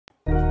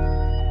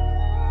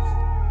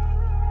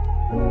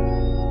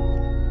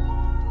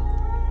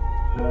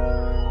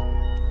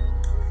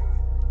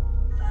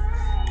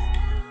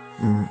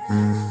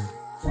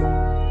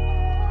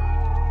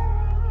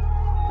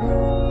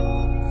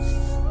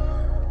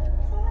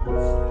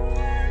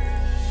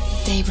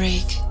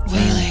Daybreak,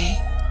 Waylay.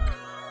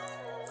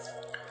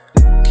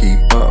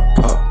 Keep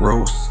up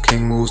roast.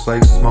 King moves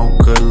like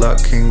smoke. Good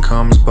luck, king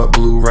comes, but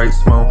blue right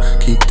smoke.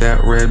 Keep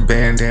that red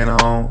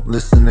bandana on.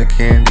 Listen to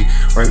Candy.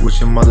 Right what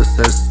your mother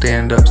says,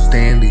 stand up,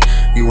 standy.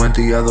 You went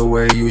the other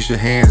way, use your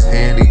hands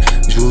handy.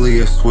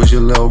 Julius, what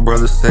your little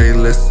brother say?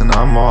 Listen,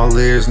 I'm all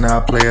ears, now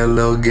I play a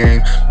little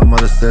game. My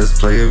mother says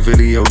play a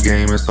video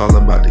game. It's all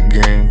about the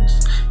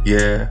games.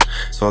 Yeah,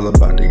 it's all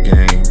about the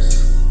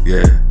games.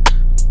 Yeah.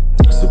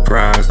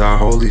 Surprise, our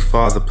Holy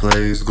Father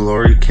plays.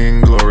 Glory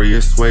King,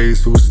 glorious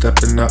ways. Who's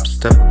stepping up,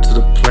 step up to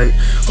the plate.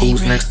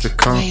 Who's next to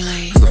come?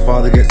 Cause the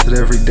Father gets it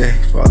every day.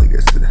 Father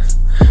gets it.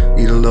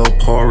 Eat a little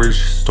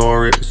porridge,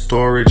 store it,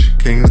 storage.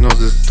 Kings knows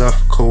his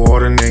stuff,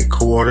 coordinate,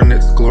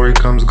 coordinates. Glory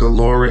comes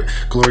galore.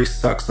 Glory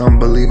sucks,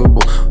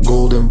 unbelievable.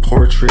 Golden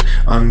portrait,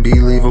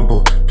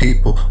 unbelievable.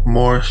 People,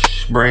 more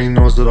brain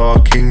knows it all.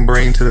 King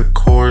brain to the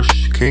core.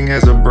 King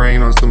has a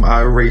brain on some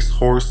irate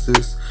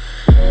horses.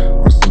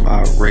 On some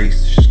irate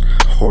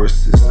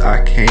horses.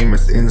 I came,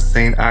 it's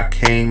insane. I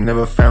came,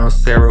 never found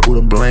Sarah, who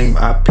to blame.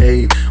 I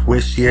paid, where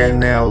she at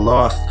now,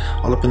 lost.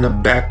 All up in the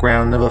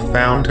background, never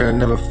found her,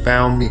 never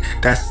found me.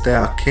 That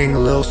style, king,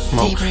 Lil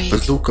Smoke,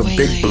 bazooka,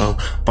 big blow.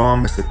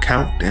 Bomb, it's a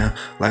countdown,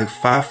 like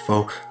 5,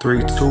 4,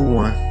 3, 2,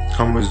 1.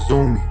 Come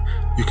resume me.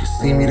 You can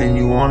see me, then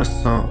you want a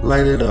song.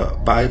 Light it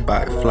up, bye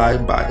bye, fly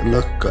by,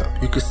 look up.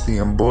 You can see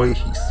him, boy,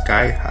 he's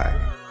sky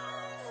high.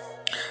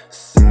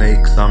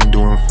 Snakes, I'm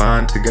doing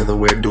fine, together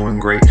we're doing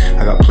great.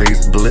 I got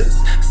plays blitz,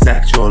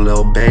 sacked your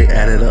lil' bae,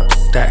 added up,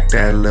 stack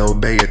that lil'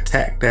 bae,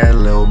 attack that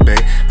lil' bae.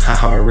 I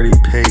already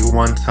paid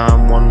one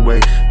time, one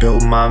way,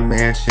 build my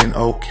mansion,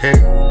 okay.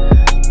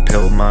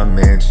 Build my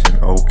mansion,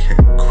 okay.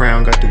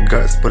 Crown got the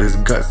guts, but his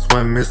guts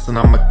went missing.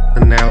 I'm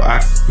a now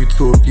I you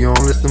too if you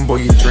don't listen, boy,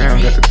 you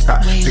drown. Got the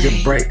top, make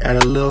it bright,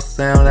 add a little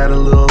sound, add a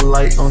little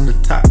light on the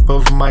top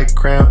of my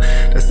crown.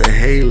 That's a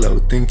halo,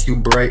 think you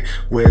bright,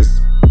 where's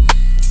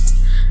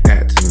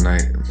at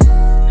tonight?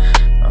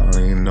 I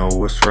don't even know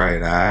what's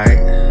right,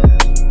 alright?